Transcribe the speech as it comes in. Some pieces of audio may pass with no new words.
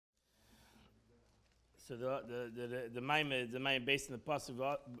So the main based on the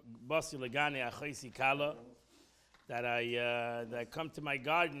pasuk Basi Lagani Achaisi Kala, that I come to my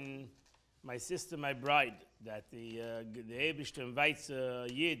garden, my sister, my bride, that the Eibishter invites a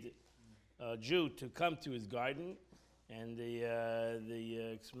Yid, a Jew, to come to his garden, and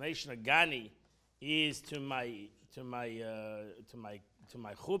the explanation of Gani is to my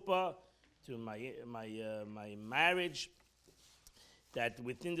chuppah, to my marriage, that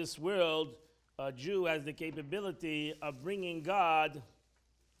within this world a Jew has the capability of bringing God,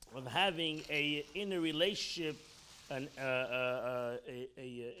 of having a inner relationship, a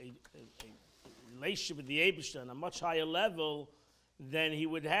relationship with the Eibishter on a much higher level than he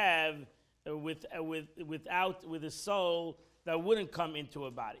would have with a soul that wouldn't come into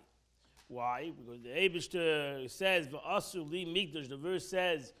a body. Why? Because the Eibishter says, "V'asu li migdash." The verse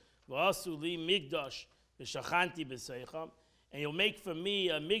says, "V'asu li migdash v'shachanti b'seicham," and you'll make for me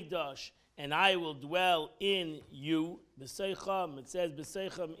a migdash, and I will dwell in you. B'seicham. It says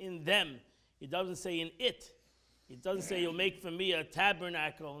b'seicham, in them. It doesn't say in it. It doesn't say you'll make for me a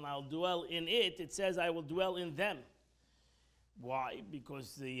tabernacle and I'll dwell in it. It says I will dwell in them. Why?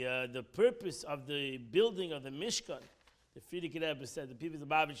 Because the purpose of the building of the Mishkan, the Frierdiker Rebbe said, the people of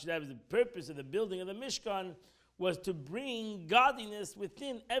the Lubavitcher Rebbe, the purpose of the building of the Mishkan was to bring godliness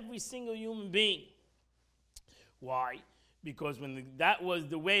within every single human being. Why? Because that was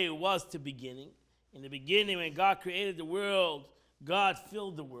the way it was to beginning. In the beginning, when God created the world, God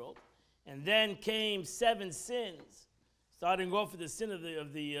filled the world. And then came 7 sins, starting off with the sin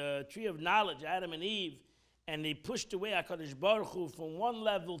of the tree of knowledge, Adam and Eve, and they pushed away HaKadosh Baruch Hu from one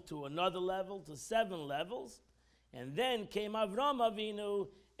level to another level, to 7 levels. And then came Avram Avinu,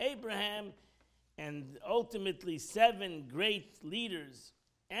 Abraham, and ultimately 7 great leaders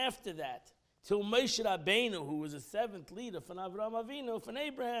after that, till Moshe Rabbeinu, who was the 7th leader from Avram Avinu, from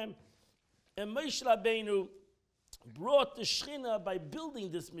Abraham. And Moshe Rabbeinu brought the Shekhinah by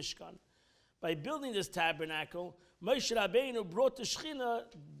building this Mishkan, by building this tabernacle. Moshe Rabbeinu brought the Shekhinah,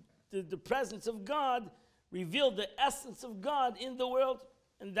 the presence of God, revealed the essence of God in the world,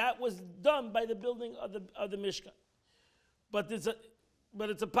 and that was done by the building of the Mishkan. But it's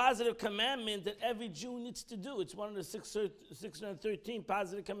a positive commandment that every Jew needs to do. It's one of the 613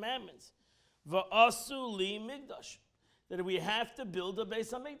 positive commandments. Va'asu li migdash, that we have to build a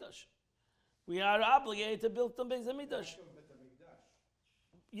Beis HaMikdash. We are obligated to build a Beis HaMikdash.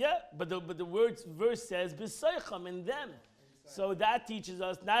 Yeah, but the verse says b'seicham, in them. So that teaches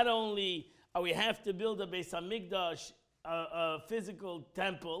us not only we have to build a Beis HaMikdash, a physical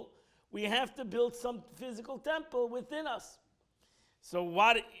temple, we have to build some physical temple within us. So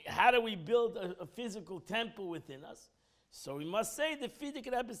how do we build a physical temple within us? So we must say, the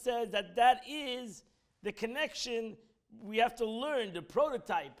Frierdiker Rebbe says that is the connection. We have to learn the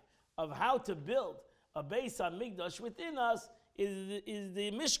prototype of how to build a Beis HaMikdash within us is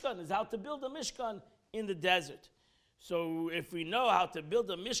the Mishkan, is how to build a Mishkan in the desert. So if we know how to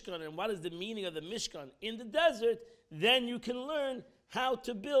build a Mishkan and what is the meaning of the Mishkan in the desert, then you can learn how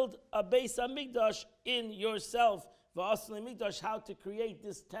to build a Beis HaMikdash in yourself. V'asli Mikdash, how to create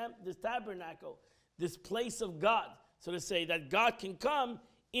this tabernacle, this place of God, so to say, that God can come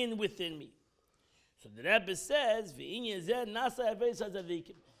in within me. So the Rebbe says,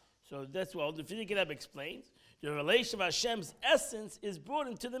 so that's what the Frierdiker Rebbe explains. The relation of Hashem's essence is brought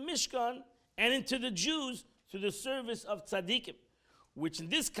into the Mishkan and into the Jews through the service of tzaddikim, which in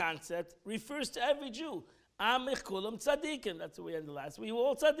this concept refers to every Jew. Amich kulam tzaddikim. That's what we ended last week. We were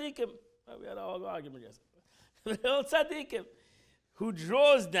all tzaddikim. We had a whole argument yesterday. We're all tzaddikim, who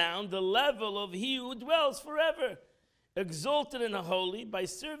draws down the level of he who dwells forever, exalted and holy by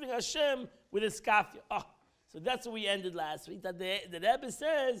serving Hashem with his kafya. Oh, so that's what we ended last week. That the Rebbe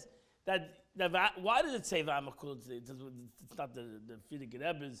says that why does it say v'amich kulam tzaddikim? It's not the Frierdiker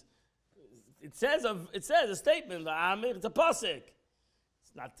Rebbe's. It says a statement. It's a pasuk.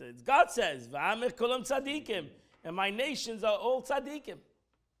 It's not. God says v'amich kulam tzaddikim, and my nations are all tzaddikim.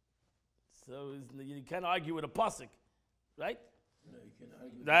 So you can't argue with a pasuk, right? No, you can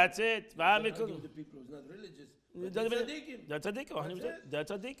argue. That's it. You can argue with the people who's not religious. That's tzaddikim.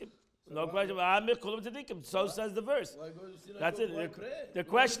 That's tzaddikim. No question. V'amich kulam tzaddikim. So says the verse. That's it. The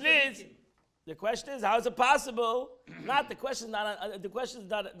question is. The question is, how is it possible? The question is not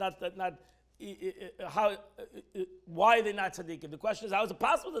how, why are they not tzaddikim? The question is, how is it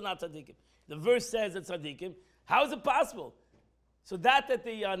possible they're not tzaddikim? The verse says it's tzaddikim. How is it possible? So that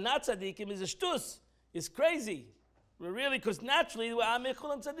they are not tzaddikim is a shtus. It's crazy. We're really, because naturally, we're amich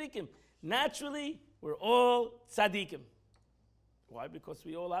kulam tzaddikim. Naturally, we're all tzaddikim. Why? Because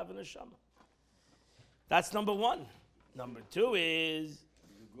we all have an neshama. That's number one. Number two is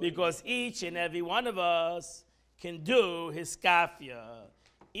Because each and every one of us can do hiskafia.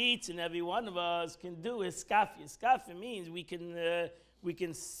 Each and every one of us can do hiskafia. Hiskafia means we can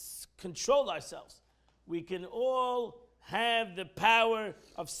control ourselves. We can all have the power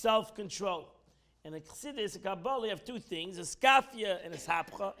of self-control. And in Chassidus, in Kabbalah, you have two things: hiskafia and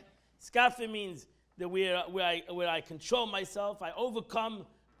hishapcha. Hiskafia means that where I control myself, I overcome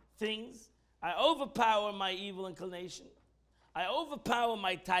things, I overpower my evil inclination, I overpower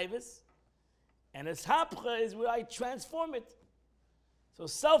my taivas, and hishapcha is where I transform it. So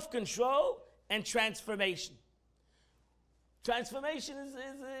self-control and transformation. Transformation is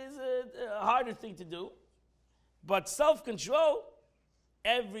a harder thing to do, but self-control,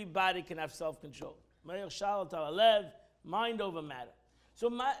 everybody can have self-control. Mind over matter. So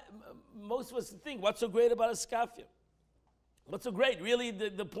most of us think, what's so great about a skafia? What's so great? Really,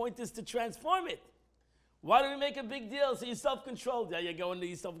 the point is to transform it. Why do we make a big deal? So you're self-controlled. Yeah, you go into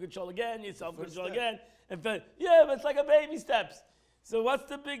your self-control again, you self-control again. And but it's like a baby steps. So what's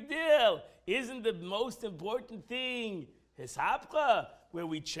the big deal? Isn't the most important thing hishapcha, where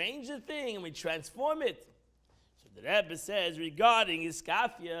we change the thing and we transform it? So the Rebbe says regarding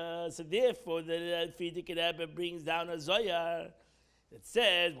hiskafia, so therefore the Frierdiker Rebbe brings down a zoyar that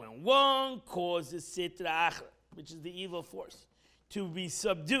says when one causes sitra achra, which is the evil force, to be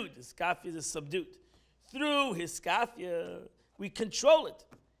subdued, hiskafia is subdued. Through hiskafia, we control it.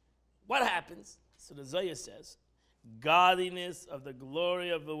 What happens? So the zoyar says, godliness of the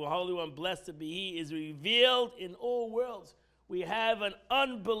glory of the Holy One, blessed be He, is revealed in all worlds. We have an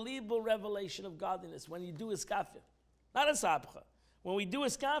unbelievable revelation of godliness when you do hiskafia. Not hishapcha. When we do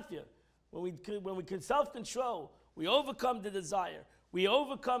hiskafia, when we can self-control, we overcome the desire. We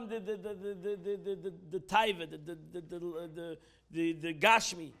overcome the taiva, the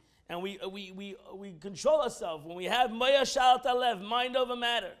gashmi, and we control ourselves. When we have maya shalat alev, mind over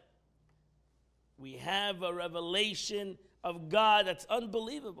matter, we have a revelation of God that's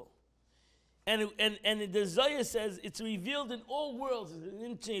unbelievable. And the Zohar says it's revealed in all worlds. It's an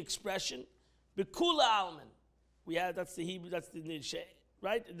interesting expression. Bekula alman. We have, that's the Hebrew, that's the Nidsheh,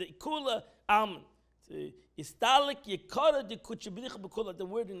 right? The kula alman. Istalik yekara de kuchabricha bekula. The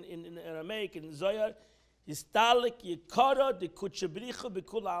word in Aramaic, in Zohar, Istalik yekara de kuchabricha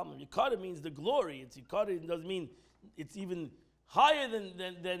bekula alman. Yekara means the glory. It's yekara, it doesn't mean it's even higher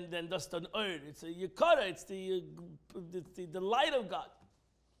than just an earth. It's a yekara, it's the light of God.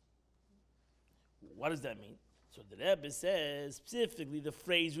 What does that mean? So the Rebbe says, specifically, the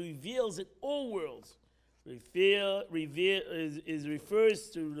phrase reveals in all worlds. Refers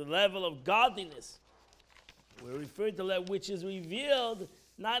to the level of godliness. We're referred to that which is revealed,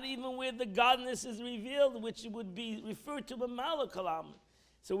 not even where the godliness is revealed, which would be referred to b'mala kalam.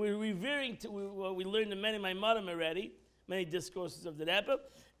 So we're revering to what we learned in many Maimonim already, many discourses of the Rebbe,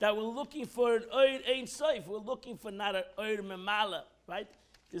 that we're looking for an Oid Ein Sof. We're looking for not an Oid Memala, right?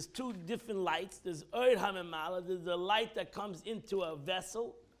 There's two different lights. There's Oid HaMemala. There's the light that comes into a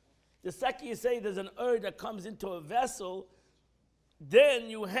vessel. The second you say there's an Oid that comes into a vessel, then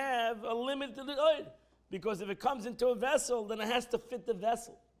you have a limit to the Oid. Because if it comes into a vessel, then it has to fit the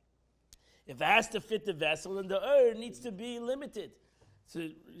vessel. If it has to fit the vessel, then the Oid needs to be limited. So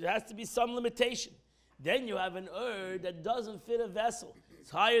there has to be some limitation. Then you have an that doesn't fit a vessel. It's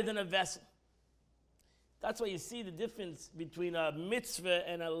higher than a vessel. That's why you see the difference between a mitzvah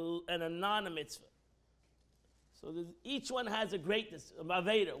and a non-mitzvah. So each one has a greatness, a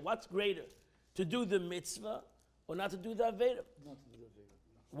aveda. What's greater? To do the mitzvah or not to do the aveda? Not to do the aveda.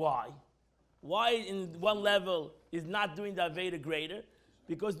 Why? Why in one level is not doing the aveda greater?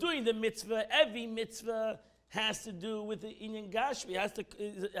 Because doing the mitzvah, every mitzvah has to do with the inyan gashmi.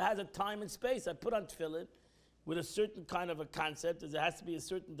 It has a time and space. I put on tefillin with a certain kind of a concept. There has to be a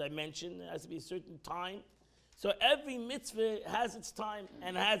certain dimension. There has to be a certain time. So every mitzvah has its time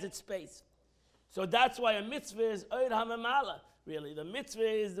and has its space. So that's why a mitzvah is Oid HaMemala, really. The mitzvah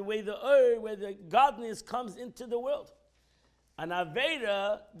is the way where the godliness comes into the world. An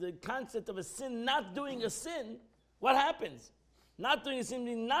Aveda, the concept of a sin, not doing a sin, what happens? Not doing a sin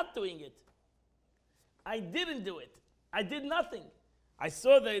means not doing it. I didn't do it. I did nothing. I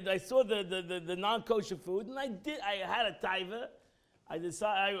saw the non-kosher food, and I had a taiva. I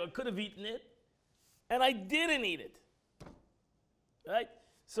decided I could have eaten it, and I didn't eat it. Right?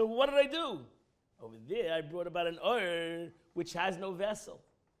 So what did I do? Over there, I brought about an oil which has no vessel.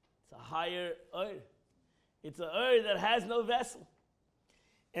 It's a higher oil. It's an oil that has no vessel.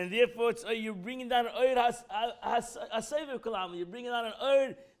 And therefore, you're bringing down an oil, you're bringing down an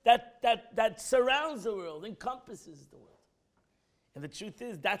oil that surrounds the world, encompasses the world. And the truth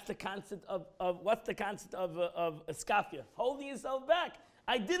is, that's the concept of what's the concept of a skafia? Holding yourself back.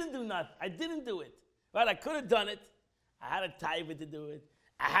 I didn't do nothing. I didn't do it. Right? I could have done it. I had a taiva to do it.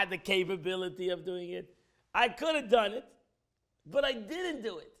 I had the capability of doing it. I could have done it, but I didn't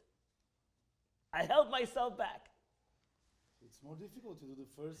do it. I held myself back. It's more difficult to do the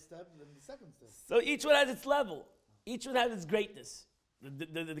first step than the second step. So each one has its level. Each one has its greatness.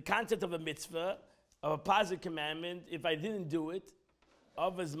 The concept of a mitzvah, of a positive commandment, if I didn't do it,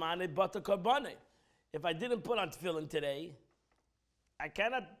 of a zmane bata karbane. If I didn't put on tefillin today, I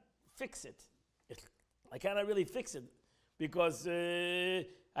cannot fix it. I cannot really fix it because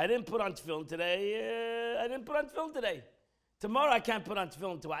I didn't put on tefillin today. I didn't put on tefillin today. Tomorrow I can't put on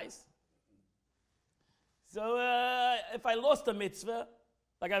tefillin twice. So if I lost a mitzvah,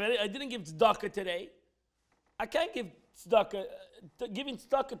 like I didn't give tzedakah today, I can't give tzedakah. Giving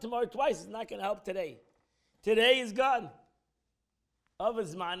tzedakah tomorrow twice is not going to help today. Today is gone. Of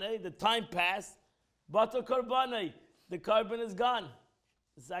zmane, the time passed. Bata karbane, the carbon is gone.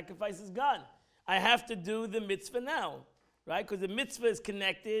 The sacrifice is gone. I have to do the mitzvah now, right? Because the mitzvah is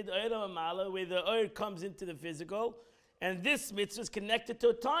connected, where the oil comes into the physical, and this mitzvah is connected to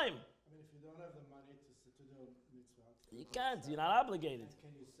a time. I mean, if you don't have the money to do a mitzvah, you can't. You're not obligated.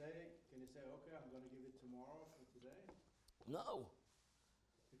 Can you say, okay, I'm going to give it tomorrow for today? No.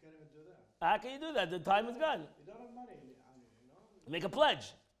 You can't even do that. How can you do that? The time is gone. You don't have money, you know? Make a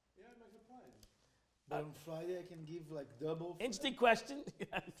pledge. Yeah, make a pledge. But on Friday I can give like double. Interesting question.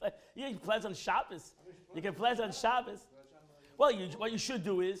 You can pledge on Shabbos. You can pledge on Shabbos. Well, what you should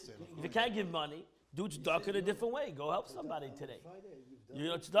do is, if you can't give money, do tzedakah in a different way. Go help somebody today. You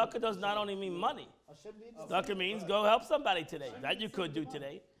know, tzedakah does not only mean money. Tzedakah means go help somebody today. That you could do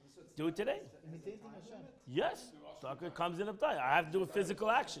today. Do it today. Imitating Hashem. Yes. Tzedakah comes in a time. I have to do a physical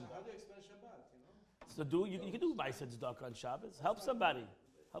action. How do you explain Shabbat, you know? So you can do Ma'aseh tzedakah on Shabbos. Help somebody.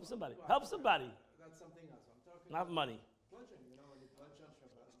 Help somebody. Help somebody. That's something else. I'm talking Not money. pledging, you know, when you pledge on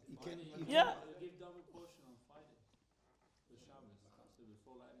Shabbat. You can Yeah. give double portion on Friday. The Shabbos. So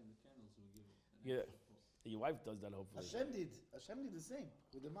before lighting the candles, we give it. Yeah. Your wife does that hopefully. Hashem did the same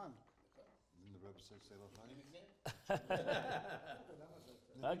with the man. Didn't the Rabbi say Selah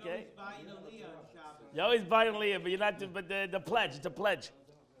Okay. Buying a Leah on Shabbos. You're always buying Leah, but you're not. But the pledge. It's a pledge.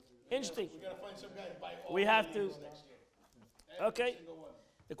 Interesting. We gotta find some guy to buy all We have the to. Leahs next year. Okay.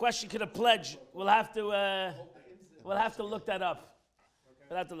 The question could have pledged. We'll have to look that up.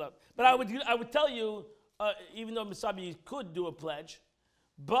 We'll have to look. But I would tell you, even though Misabi could do a pledge,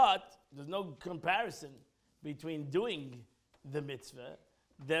 but there's no comparison between doing the mitzvah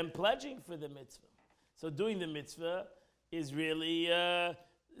than pledging for the mitzvah. So doing the mitzvah is really, the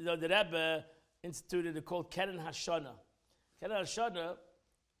Rebbe instituted a called Keren Hashana. Keren Hashana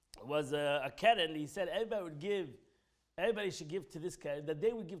was a Keren. He said everybody should give to this Keren, that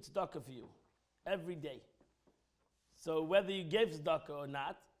they would give tzedakah for you every day. So whether you gave tzedakah or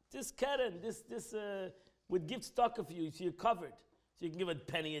not, this Keren, this would give tzedakah for you, so you're covered. So you can give a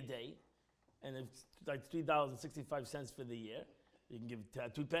penny a day, and it's like $3.65 for the year. You can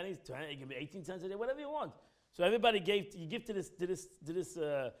give 2 pennies, you can give 18 cents a day, whatever you want. So everybody you give to this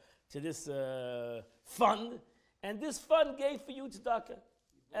fund, and this fund gave for you tzedakah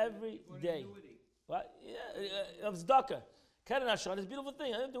every day. What? Yeah, of tzedakah. Keren Hashana is a beautiful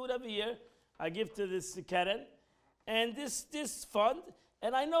thing. I do it every year. I give to this Keren, and this fund,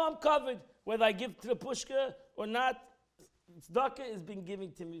 and I know I'm covered whether I give to the pushka or not. Tzedakah is being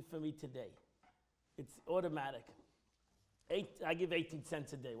given to me for me today. It's automatic. I give 18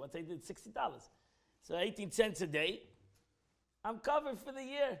 cents a day. What's I did? $60. So 18 cents a day, I'm covered for the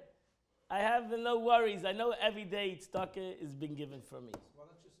year. I have no worries. I know every day tzedakah is being given for me. Why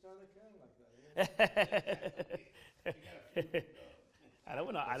don't you start a Keren like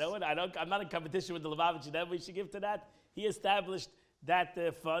that? I'm not in competition with the Lubavitch. That we should give to that. He established that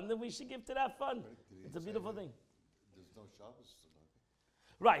fund, and we should give to that fund. It's a beautiful thing. There's no Shabbos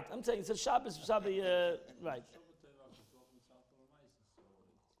tzedakah. Right, I'm saying so. Shabbos, right.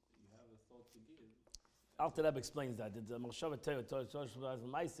 Alter Rebbe explains that. The Machshava Teva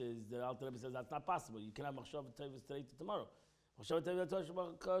is the Alter Rebbe says that's not possible. You can have Machshava Teva today to tomorrow. Machshava Teva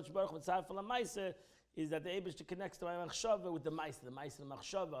is that the Eibush connects to my Machshava with the Ma'aser. The Ma'aser and the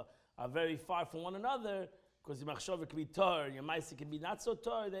Machshava are very far from one another because the Machshava can be Torah and your Ma'aser can be not so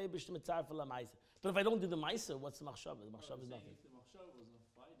Torah. The Eibush Mitzvah for the Ma'aser. But if I don't do the Ma'aser, what's the Machshava? The Machshava is nothing. If the Machshava was on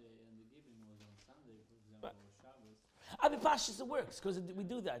Friday and the giving was on Sunday, for example, or Shabbos. I mean, Pashas it works because we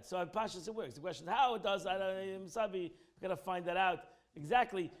do that. So Pashas it works. The question is how it does. We gotta find that out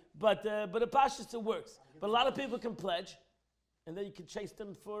exactly. But the Pashas it works. But a lot of people can pledge, and then you can chase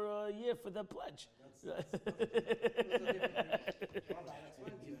them for a year for their pledge. Flying.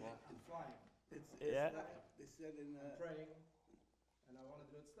 Yeah. They said in praying, and I want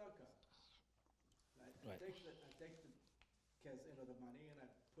tzedakah. Right. I take the money and I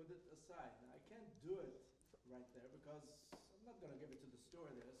put it aside. Now, I can't do it right there because I'm not going to give it to the store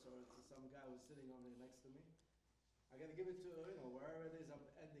there, so it's some guy who's sitting on there next to me. I got to give it to wherever it is I'm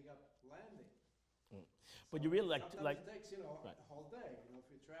ending up landing. But So you really sometimes it takes a whole day. If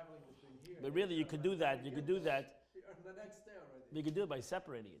you're traveling between here. But really, you could do that. You could do that. You're the next day already. You could do it by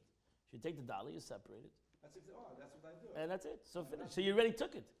separating it. You take the dollar, you separate it, That's what I do. and that's it. So finished. So you already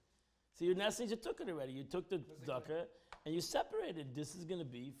took it. So in essence, you took it already. You took the tzedakah and you separated. This is going to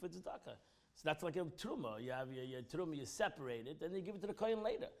be for tzedakah. So that's like a truma. You have your truma, you separate it, and you give it to the kohen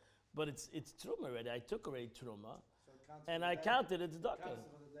later. But it's truma already. I took already truma, and I counted it tzedakah.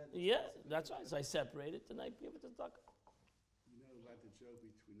 Yeah, that's right. So I separate it and I give it to tzedakah. You know about the joke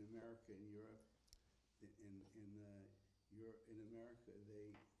between America and Europe? In America, they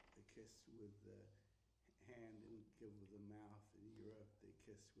kiss with the hand and give with the mouth. In Europe, they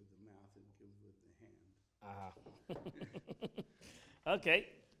kiss with the mouth and give with the hand. Okay.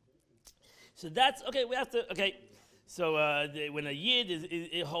 So that's okay. We have to. Okay. So when a yid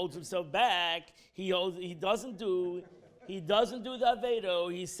it holds himself back, he doesn't do the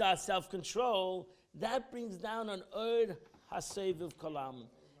avedo. He saw self-control. That brings down an erd haseviv kalam.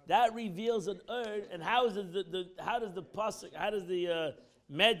 That reveals an erd. And how does the pasuk? How does the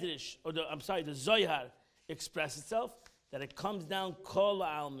medrash or the zohar express itself? That it comes down kol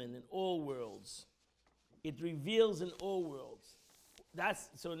almin in all worlds. It reveals in all worlds.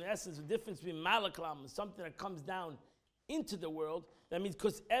 So in essence, the difference between malaklam and something that comes down into the world. That means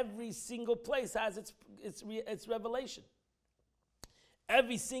because every single place has its revelation.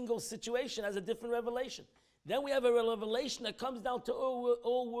 Every single situation has a different revelation. Then we have a revelation that comes down to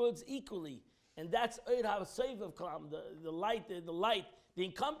all worlds equally, and that's Eid HaSeviv Kalam, the light, the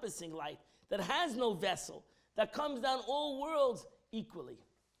encompassing light that has no vessel, that comes down all worlds equally.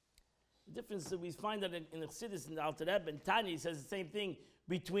 The difference that we find that in the Chassidus and the Alter Rebbe and Tanya says the same thing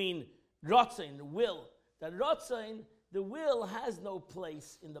between Rotzain, the will. That Rotzain, the will, has no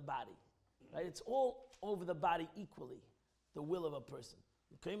place in the body. Right? It's all over the body equally, the will of a person.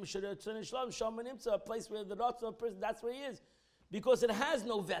 A place where the Rotzain of a person, that's where he is. Because it has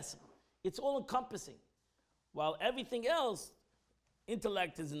no vessel. It's all encompassing. While everything else,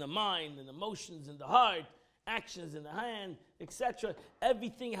 intellect is in the mind, and emotions in the heart, actions in the hand, etc.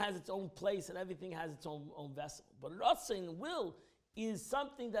 Everything has its own place and everything has its own vessel. But Rotzain, will, is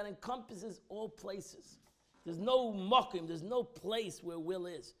something that encompasses all places. There's no mokim, there's no place where will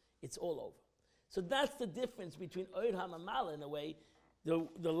is. It's all over. So that's the difference between Oid HaMamala, in a way,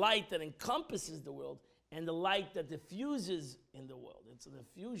 the light that encompasses the world and the light that diffuses in the world. It's a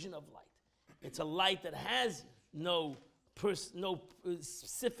diffusion of light. It's a light that has no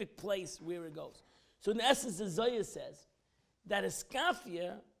specific place where it goes. So in essence, the Zohar says that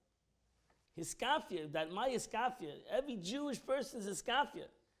Hiskafia, that my Hiskafia, every Jewish person's Hiskafia,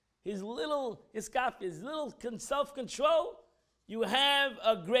 his little Hiskafia, his little self-control, you have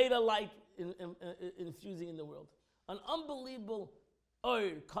a greater light infusing in the world. An unbelievable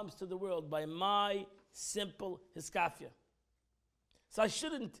oil comes to the world by my simple Hiskafia. So I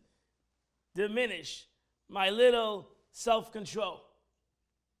shouldn't diminish my little self-control,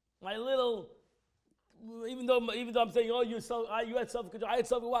 my little. Even though I'm saying, you had self-control, I had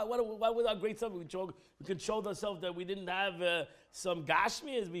self-control. Why without great self-control? We controlled ourselves that we didn't have some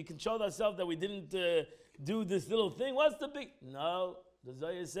gashmias. We controlled ourselves that we didn't do this little thing. What's the big? No, the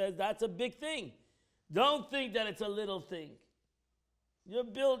Zohar says that's a big thing. Don't think that it's a little thing. You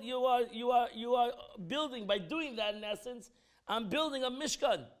are building, by doing that in essence, I'm building a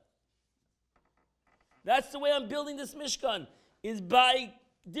mishkan. That's the way I'm building this mishkan, is by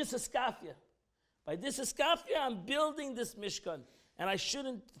this Hiskafia. By this Hiskafia, I'm building this mishkan. And I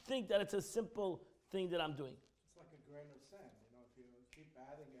shouldn't think that it's a simple thing that I'm doing. It's like a grain of sand. If you keep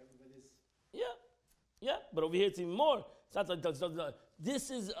adding, everybody's... Yeah. But over here it's even more. It's not like this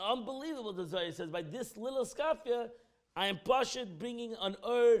is unbelievable, the Zohar says. By this little Hiskafia, I am Pashut bringing an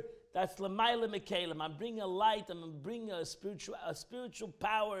that's L'mayla Mekalim. I'm bringing a light, I'm bringing a spiritual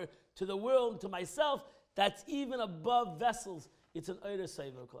power to the world, to myself, that's even above vessels. It's an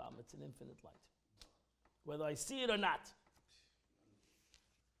Seivah Kalam. It's an infinite light. Whether I see it or not.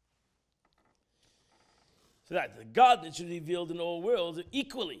 So that the God that is revealed in all worlds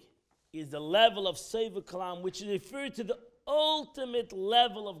equally is the level of Seivah Kalam, which is referred to the ultimate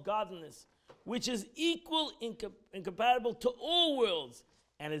level of godliness, which is equal and comparable to all worlds,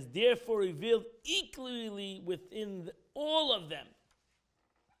 and is therefore revealed equally within all of them.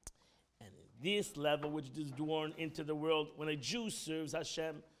 And this level, which is drawn into the world, when a Jew serves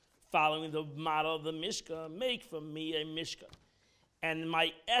Hashem, following the model of the Mishkan, make from me a Mishkan. and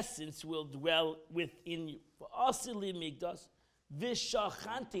my essence will dwell within you. For asili migdas,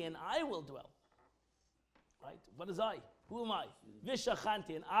 vishachanti, and I will dwell. Right? What is I? Who am I?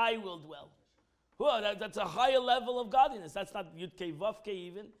 Vishachanti, and I will dwell. That's a higher level of godliness. That's not Yud-Kei Vav-Kei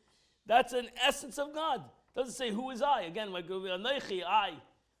even. That's an essence of God. It doesn't say who is I. Again, I.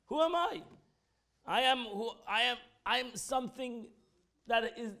 Who am I? I am who I am. I am something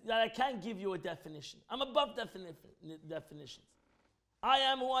that I can't give you a definition. I'm above definitions. I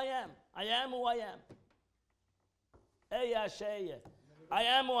am who I am. I am who I am. I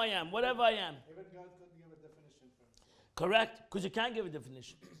am who I am. Whatever I am. Even God couldn't give a definition for himself. Correct, because you can't give a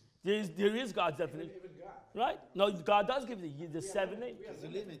definition. There is God's definition. Even God. Right? No, God does give the 7 names. There's a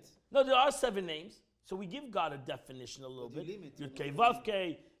limit. No, there are 7 names. So we give God a definition a little bit. Yud-Kei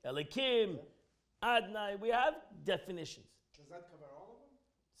Vav-Kei, Elikim, Adnai. We have definitions. Does that cover all of them?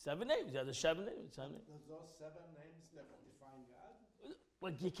 7 names. Yeah, there's 7 names. 7 names. Does those 7 names define God?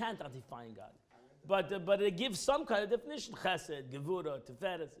 Well, you can't define God. But it gives some kind of definition. Chesed, Gevura,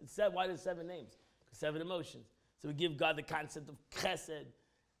 Tiferes. It's said, why there's 7 names? 7 emotions. So we give God the concept of Chesed.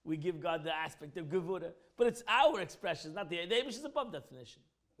 We give God the aspect of Gevura. But it's our expression, not the Eibush is above definition.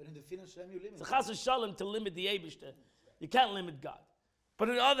 But in the finish line, you limit. It's a chas v'shalom to limit the Eibush. You can't limit God. But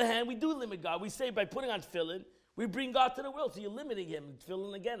on the other hand, we do limit God. We say by putting on tefillin, we bring God to the world. So you're limiting him.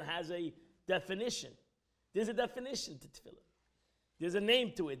 Tefillin, again, has a definition. There's a definition to tefillin. There's a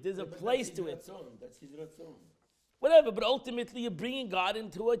name to it. There's a place to it. That's his ratzon. Whatever, but ultimately you're bringing God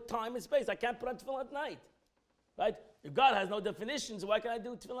into a time and space. I can't put on tefillin at night. Right? If God has no definitions, why can I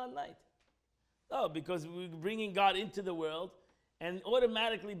do tefillin at night? No, because we're bringing God into the world, and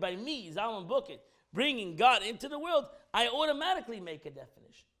automatically by me, Zalman Bukiet, bringing God into the world, I automatically make a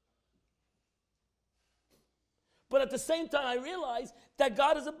definition. But at the same time, I realize that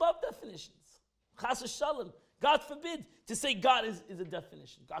God is above definitions. Chas v'shalom. God forbid to say God is a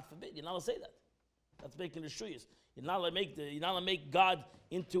definition. God forbid. You're not allowed to say that. That's making the shuyas. You're not allowed to make God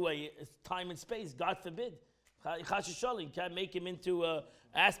into a time and space. God forbid. Chas v'shalom. You can't make him into an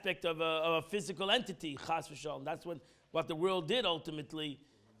aspect of a physical entity. Chas v'shalom. That's what the world did ultimately.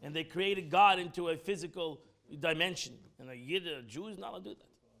 And they created God into a physical dimension. And a Jew is not allowed to do that.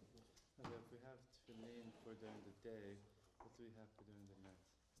 Okay, if we have tefillin for during the day, what do we have for during the night?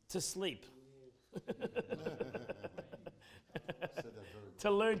 To sleep.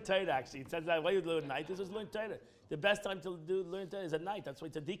 To learn Torah, actually. It says that why you learn at night. This is learn Torah. The best time to learn Torah is at night. That's why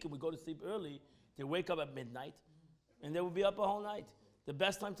tzaddikim would go to sleep early. They wake up at midnight, and they will be up a whole night. The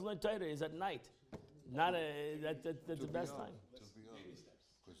best time to learn Torah is at night. Not that's the best time.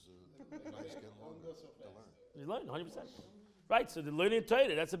 Because nights get longer to learn. You learn 100%. Right. So the learning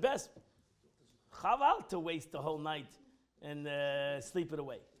Torah, that's the best. Chaval to waste the whole night and sleep it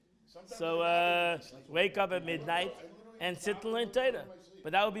away. So wake up at midnight and sit and learn Torah.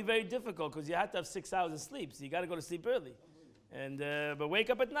 But that would be very difficult because you have to have 6 hours of sleep. So you got to go to sleep early. And but wake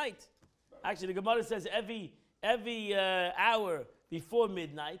up at night. Actually, the Gemara says every hour before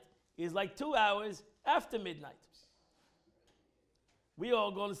midnight is like 2 hours after midnight. We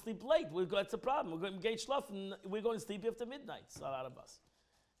all go to sleep late. That's a problem. We're going to engage schluff and we're going to sleep after midnight. So a lot of us.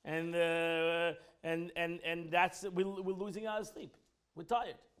 And that's we're losing our sleep. We're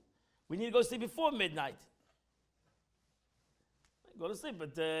tired. We need to go to sleep before midnight. Go to sleep.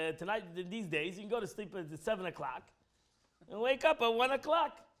 But tonight, these days, you can go to sleep at 7 o'clock and wake up at 1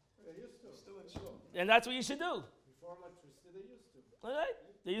 o'clock. They used to. And that's what you should do. Before electricity, they used to. All right?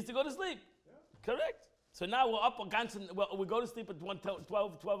 They used to go to sleep. Yeah. Correct. So now we're up against, we go to sleep at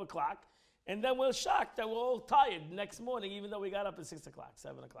 12 o'clock, and then we're shocked that we're all tired next morning, even though we got up at 6 o'clock,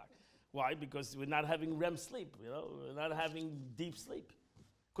 7 o'clock. Why? Because we're not having REM sleep, we're not having deep sleep.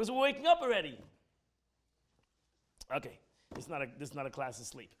 Because we're waking up already. Okay, this is not a class of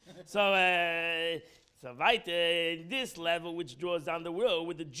sleep. So this level, which draws down the world,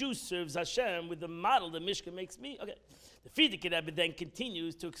 where the Jew serves Hashem, with the model the Mishkan makes me. Okay, the Frierdiker Rebbe then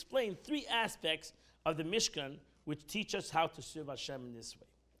continues to explain 3 aspects of the Mishkan, which teach us how to serve Hashem in this way.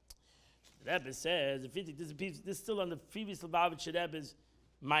 The Rebbe says, this is still on the previous Lubavitcher Rebbe's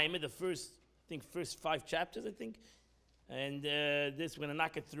Maimah, the first 5 chapters, I think. And this, we're going to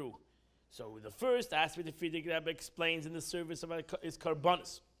knock it through. So the first aspect the Frierdiker Rebbe explains in the service of is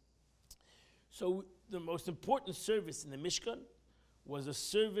Karbonos. So the most important service in the Mishkan was a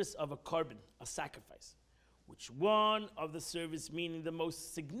service of a carbon, a sacrifice. Which one of the service, meaning the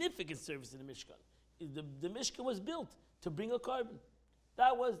most significant service in the Mishkan, is the Mishkan was built to bring a carbon.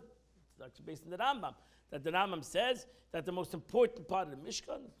 That was actually based on the Rambam. That the Rambam says that the most important part of the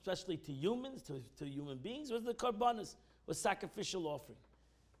Mishkan, especially to humans, to human beings, was the karbonos, was sacrificial offering.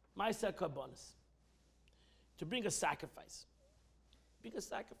 Ma'aser karbonos. To bring a sacrifice. biggest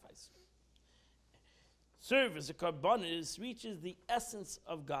sacrifice. Service, a karbonis, reaches the essence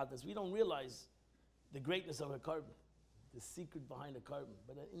of godness. We don't realize the greatness of a carbon, the secret behind a carbon.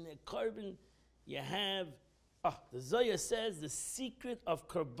 But in a carbon, you have, the Zohar says, the secret of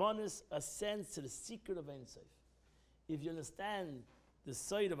karbonis ascends to the secret of Ein Sof. If you understand the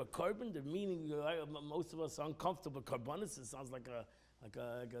side of a carbon, the meaning, most of us are uncomfortable with karbonis. It sounds like a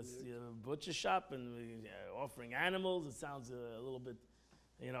butcher shop and offering animals. It sounds a little bit,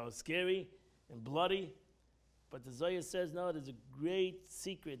 scary and bloody. But the Zohar says, no, there's a great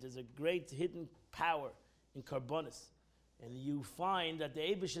secret, there's a great hidden power in karbonis. And you find that the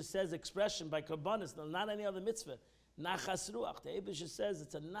Eibusha says expression by karbonis, no, not any other mitzvah. Nachas ruach. The Eibusha says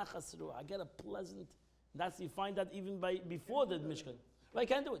it's a nachas ruach. I get a pleasant. You find that even before the Mishkan. Well, I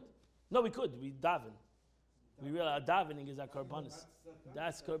can't do it. No, we could. We daven. We realize davening is our karbonis.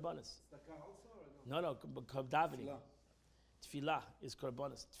 That's karbonis. No, davening. Tefillah is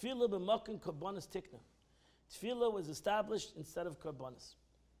karbonis. Tefillah b'makom karbonis tikna. Tefillah was established instead of karbonis.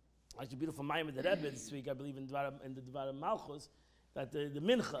 Actually, beautiful Mayim of the Rebbe this week, I believe in the Dvar Malchus, that the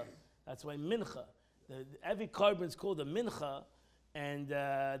mincha, that's why mincha, every carbon is called a mincha, and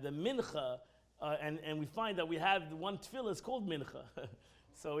the mincha, and we find that we have the one tefillah is called mincha.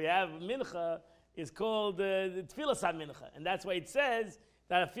 So we have mincha is called the tefillah sa mincha, and that's why it says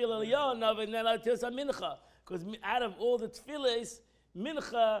that a tefillah liyon of and then a tefillah sa mincha, because out of all the tefillahs,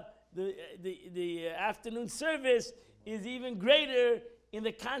 mincha, the afternoon service is even greater in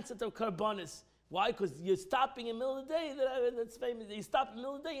the concept of karbonis. Why? Because you're stopping in the middle of the day. That's famous. You stop in the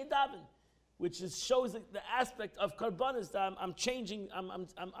middle of the day, you daven, which shows the aspect of karbonis that I'm changing. I'm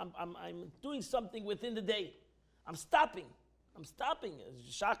doing something within the day. I'm stopping.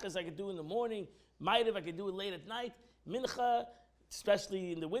 Shachas I could do in the morning. Ma'ariv I could do it late at night. Mincha,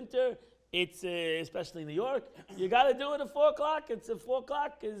 especially in the winter. It's especially in New York. You got to do it at 4 o'clock. It's at 4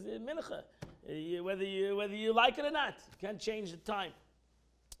 o'clock is mincha. Whether you like it or not, you can't change the time.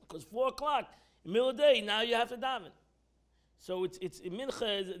 Because 4 o'clock, in the middle of the day, now you have to daven. So it's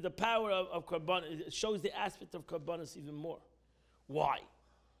mincha is the power of karbonis. It shows the aspect of karbonis even more. Why?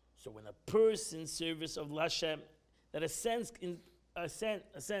 So when a person's service of Lashem that ascends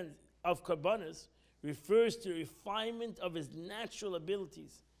of karbonis refers to refinement of his natural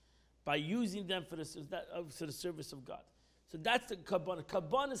abilities by using them for the service of God. So that's the karbonis.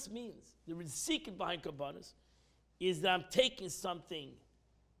 Karbonis means, the secret behind karbonis is that I'm taking something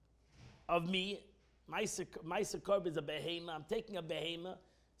of me. My karb is a behema. I'm taking a behema.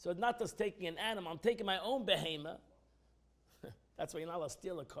 So it's not just taking an animal. I'm taking my own behema. That's why you're not allowed to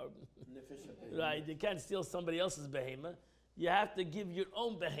steal a karb. Right? You can't steal somebody else's behema. You have to give your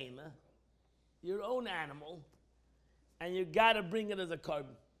own behema, your own animal, and you got to bring it as a karb.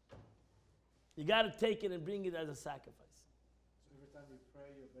 You got to take it and bring it as a sacrifice. So every time you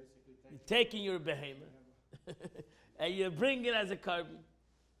pray, you're basically taking your behemoth and you bring it as a carbon.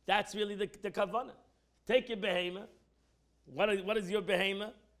 That's really the kavanah. Take your behemoth. What is your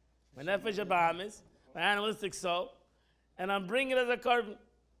behemoth? My nefesh habahamis, my animalistic soul, and I'm bringing it as a carbon.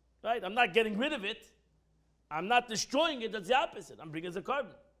 Right? I'm not getting rid of it. I'm not destroying it. That's the opposite. I'm bringing it as a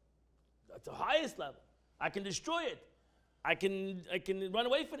carbon. That's the highest level. I can destroy it. I can run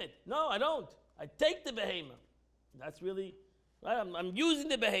away from it. No, I don't. I take the behemoth. That's really, right? I'm using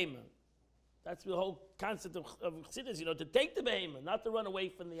the behemoth. That's the whole concept of chassidus, to take the behemoth, not to run away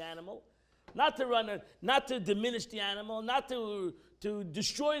from the animal, not to diminish the animal, not to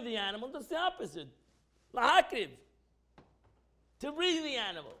destroy the animal. That's the opposite. Lahakriv. To bring the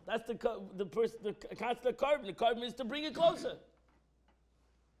animal. That's the concept of carbon. The carbon is to bring it closer.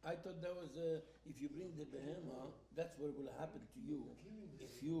 I thought that was, if you bring the behemoth, that's what will happen to you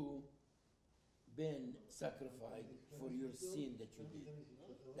if you been sacrificed for your sin that you did.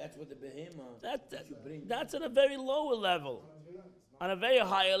 That's what the behemoth that you bring. That's at a very lower level. On a very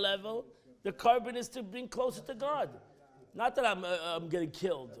higher level, the carbon is to bring closer to God. Not that I'm getting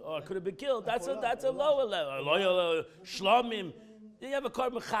killed or I could have been killed. That's a lower level. Shlomim. You have a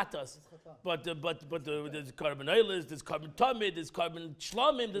carbon chatas. But there's carbon oilers, there's carbon tamid, there's carbon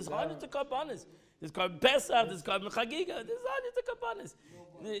shlomim, there's hundreds of carbonis. There's carbon pesach, there's carbon chagiga, there's hundreds of carbonis.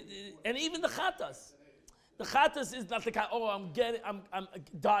 And even the chatas. The chatas is not like, I'm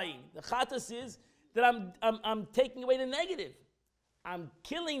dying. The chatas is that I'm taking away the negative. I'm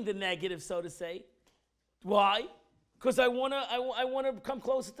killing the negative, so to say. Why? Because I wanna come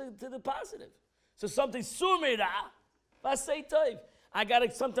closer to the positive. So something sumira, vasei toiv. I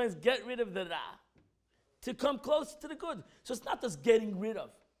gotta sometimes get rid of the ra to come closer to the good. So it's not just getting rid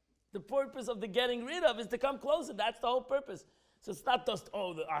of. The purpose of the getting rid of is to come closer. That's the whole purpose. So it's not just,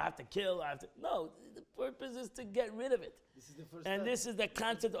 I have to kill, No, the purpose is to get rid of it. This is the first And step. this is the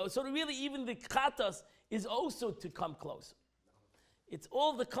concept. So really, even the katas is also to come closer. It's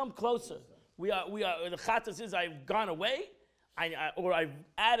all to come closer. The katas is I've gone away, or I've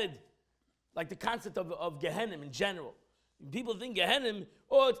added, like the concept of Gehenna in general. People think Gehenna,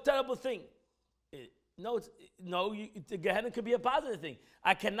 it's a terrible thing. The Gehenna could be a positive thing.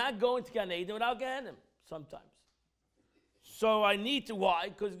 I cannot go into Gan Eden without Gehenna sometimes. So I need to, why?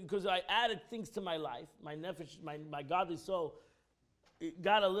 Because I added things to my life. My nefesh, my godly soul, it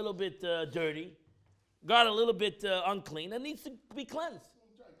got a little bit dirty, got a little bit unclean, and needs to be cleansed.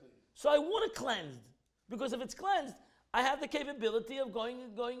 So I want it cleansed. Because if it's cleansed, I have the capability of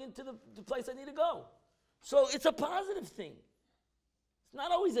going into the place I need to go. So it's a positive thing. It's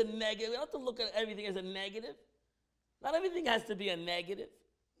not always a negative. We don't have to look at everything as a negative. Not everything has to be a negative.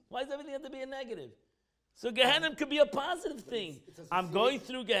 Why does everything have to be a negative? So Gehenna could be a positive thing. I'm going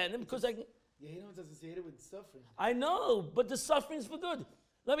through Gehenna because I can... Gehenna is associated with suffering. I know, but the suffering is for good.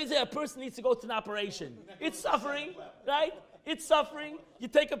 Let me say, a person needs to go to an operation. It's suffering, right? It's suffering. You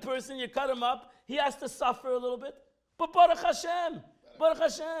take a person, you cut him up. He has to suffer a little bit. But Baruch Hashem,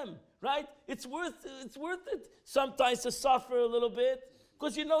 right? It's worth it sometimes to suffer a little bit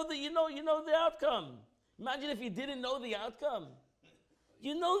because you know the outcome. Imagine if you didn't know the outcome.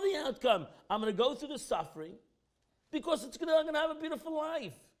 You know the outcome. I'm going to go through the suffering because I'm going to have a beautiful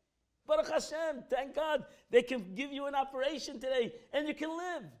life. Baruch Hashem, thank God. They can give you an operation today and you can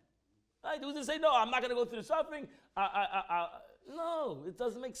live. Right? Who's to say, no, I'm not going to go through the suffering? No, it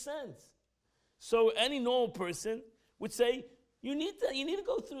doesn't make sense. So any normal person would say, you need to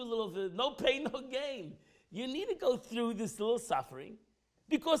go through a little bit, no pain, no gain. You need to go through this little suffering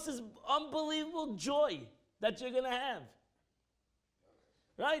because there's unbelievable joy that you're going to have.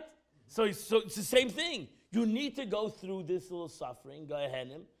 Right? So it's the same thing. You need to go through this little suffering, go ahead,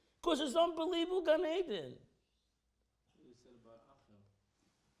 because it's unbelievable Gan Eden. What they said about Achel,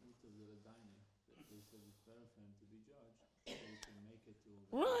 most of the dining, they said it's better for him to be judged, so he can make it to...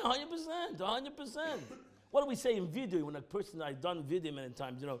 Right, 100%. What do we say in video when a person, I've done video many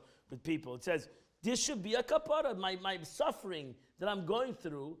times, with people, it says, this should be a kapara. My suffering that I'm going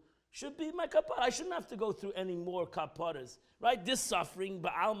through should be my kapara. I shouldn't have to go through any more kaparas. Right? This suffering,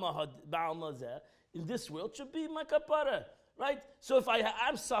 ba'alma zeh, in this world should be my kapara. Right? So if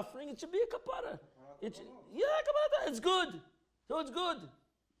I'm suffering, it should be a kapara. Kapara. It's good. So it's good.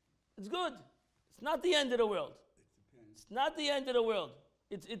 It's good. It's not the end of the world. It's not the end of the world.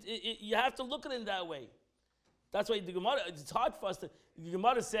 You have to look at it in that way. That's why the Gemara, it's hard for us to, the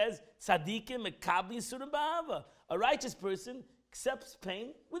Gemara says, tzadikim mekabli surim ba'ava. A righteous person accepts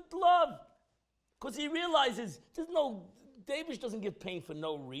pain with love. Because he realizes David doesn't give pain for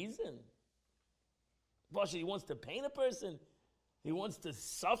no reason. He wants to pain a person. He wants to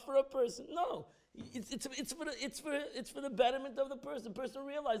suffer a person. No. It's for the betterment of the person. The person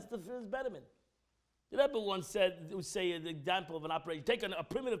realizes it's for his betterment. The Rebbe once said, it would say an example of an operation. Take a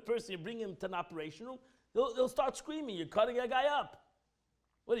primitive person, you bring him to an operation room, they'll start screaming, you're cutting a guy up.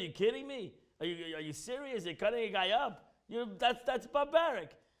 What, are you kidding me? Are you serious? You're cutting a guy up? That's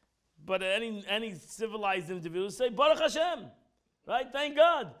barbaric. But any civilized individual say, Baruch Hashem. Right? Thank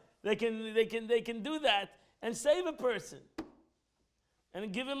God. They can do that and save a person.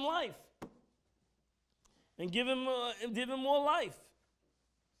 And give him life. And give him more life.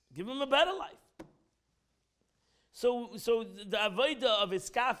 Give him a better life. So the avodah of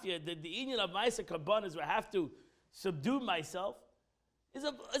iskafia, the union of ma'aser karbanos, where I have to subdue myself, is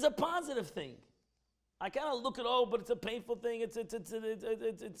a positive thing. I cannot look at but it's a painful thing. It takes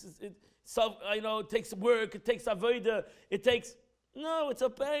work. It takes avodah. It's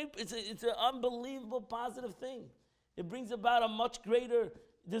an unbelievable positive thing. It brings about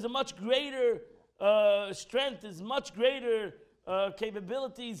there's a much greater strength. There's much greater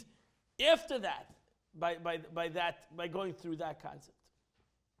capabilities after that. By going through that concept.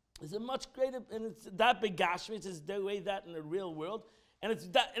 It's a much greater, and it's that begashmis, it's the way that in the real world, and it's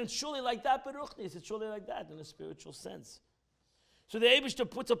surely like that beruchnis, it's surely like that in a spiritual sense. So the Eibishter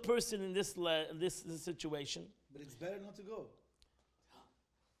puts a person in this situation. But it's better not to go.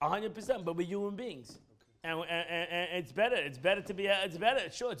 100%, but we're human beings. Okay. And it's better. It's better to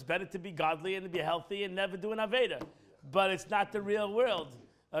be godly and to be healthy and never do an Aveda. But it's not the real world.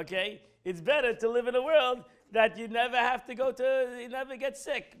 Okay? It's better to live in a world that you never have to you never get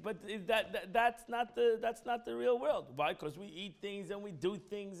sick. But that's not the real world. Why? Because we eat things and we do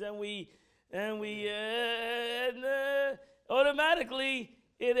things and automatically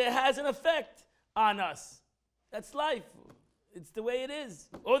it has an effect on us. That's life. It's the way it is.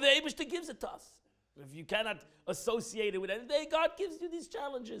 Or the Eibishter gives it to us. If you cannot associate it with anything, God gives you these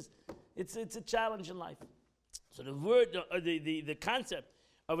challenges. It's a challenge in life. So the word, the concept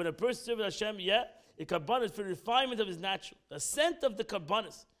of when a person serves Hashem, a kabbanis for the refinement of his natural. The ascent of the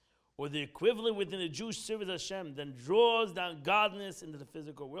kabbanis, or the equivalent within the Jewish service of Hashem, then draws down godliness into the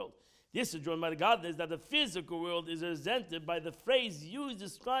physical world. This is drawn by the godliness that the physical world is represented by the phrase used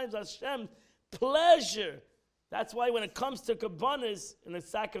describes Hashem's pleasure. That's why when it comes to kabbanis and a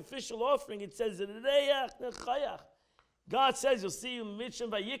sacrificial offering, it says reach nechayach. God says, you'll see in Mishnah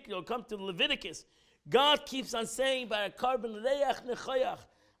Vayikra, you'll come to Leviticus. God keeps on saying by a carbon reach nechayach,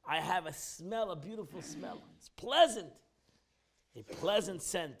 I have a smell, a beautiful smell. It's pleasant, a pleasant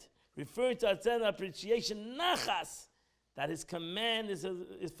scent, referring to a appreciation nachas, that his command is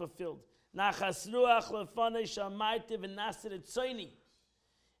fulfilled. Nachas ruach lefanei shamayte v'nasir etzoini.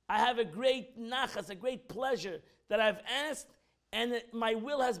 I have a great nachas, a great pleasure that I've asked, and my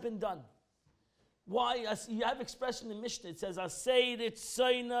will has been done. Why? You have expression in Mishnah. It says, "Asay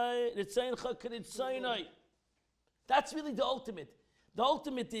etzoinai, etzoincha k'etzoinai." That's really the ultimate. The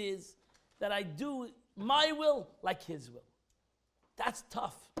ultimate is that I do my will like His will. That's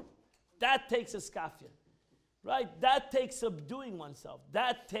tough. That takes a skafia. Right? That takes subduing oneself.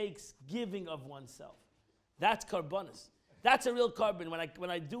 That takes giving of oneself. That's karbonis. That's a real carbon. When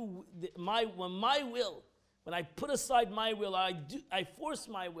I do my will, when I put aside my will, I force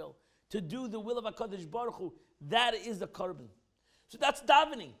my will to do the will of HaKadosh Baruch Hu. That is the carbon. So that's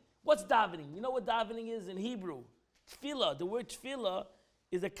davening. What's davening? You know what davening is in Hebrew? Tefillah. The word tefillah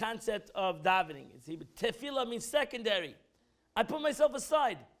is a concept of davening. It's Hebrew. Tefillah means secondary. I put myself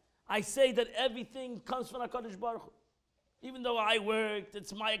aside. I say that everything comes from HaKadosh Baruch Hu. Even though I worked,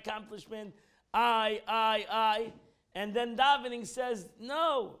 it's my accomplishment. I. And then davening says,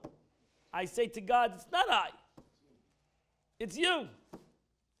 no. I say to God, it's not I. It's you.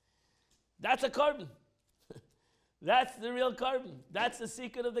 That's a carbon. That's the real carbon. That's the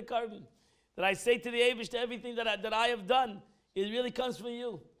secret of the carbon. That I say to the Eibush, to everything that I have done, it really comes from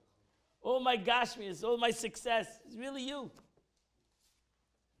you. All my gashmias, all my success, it's really you.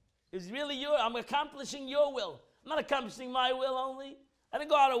 It's really you. I'm accomplishing your will. I'm not accomplishing my will only. I didn't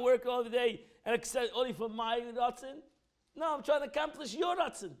go out and work all the day and accept only for my ratzin. No, I'm trying to accomplish your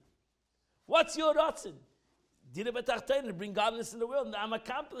ratzin. What's your ratzin? Dira b'tachtoin, to bring godliness in the world. I'm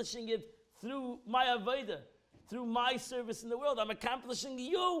accomplishing it through my avodah, through my service in the world. I'm accomplishing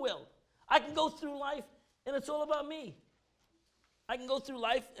your will. I can go through life and it's all about me. I can go through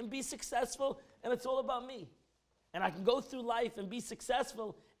life and be successful and it's all about me. And I can go through life and be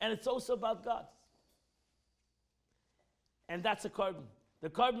successful and it's also about God. And that's a carbon. The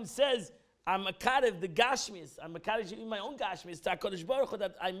carbon says, I'm a karev, the gashmis. I'm a karev in my own gashmis, to HaKadosh Baruch Hu,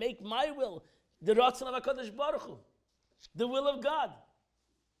 that I make my will, the ratzon of HaKadosh Baruch Hu, the will of God.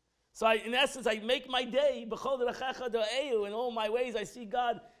 So in essence, I make my day, b'chol d'rachecha do'ehu, in all my ways I see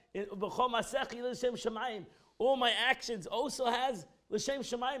God, b'chol masechi l'shem shamayim. All my actions also has l'shem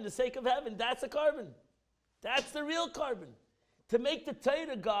shamayim, the sake of heaven. That's a carbon. That's the real carbon. To make the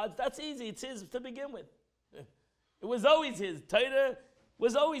Torah God's, that's easy. It's His to begin with. It was always His. Torah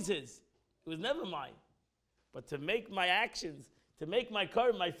was always His. It was never mine. But to make my actions, to make my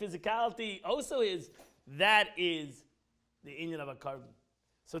carbon, my physicality also His, that is the inyan of a carbon.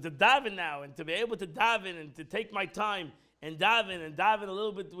 So to daven now, and to be able to daven, and to take my time, and daven a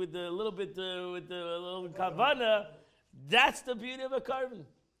little bit with the little kavanah, that's the beauty of a carbon.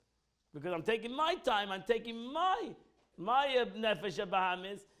 Because I'm taking my time, I'm taking my nefesh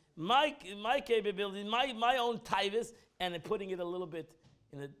bahamis, my capability, my own taivas, and then putting it a little bit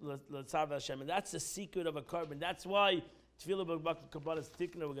in the Latzav Hashem. And that's the secret of a carbon. That's why Tefillah B'Bak Kabbalah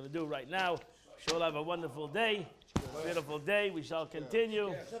Tikna we're going to do right now. We'll have a wonderful day. Beautiful day. We shall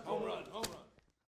continue. Home run.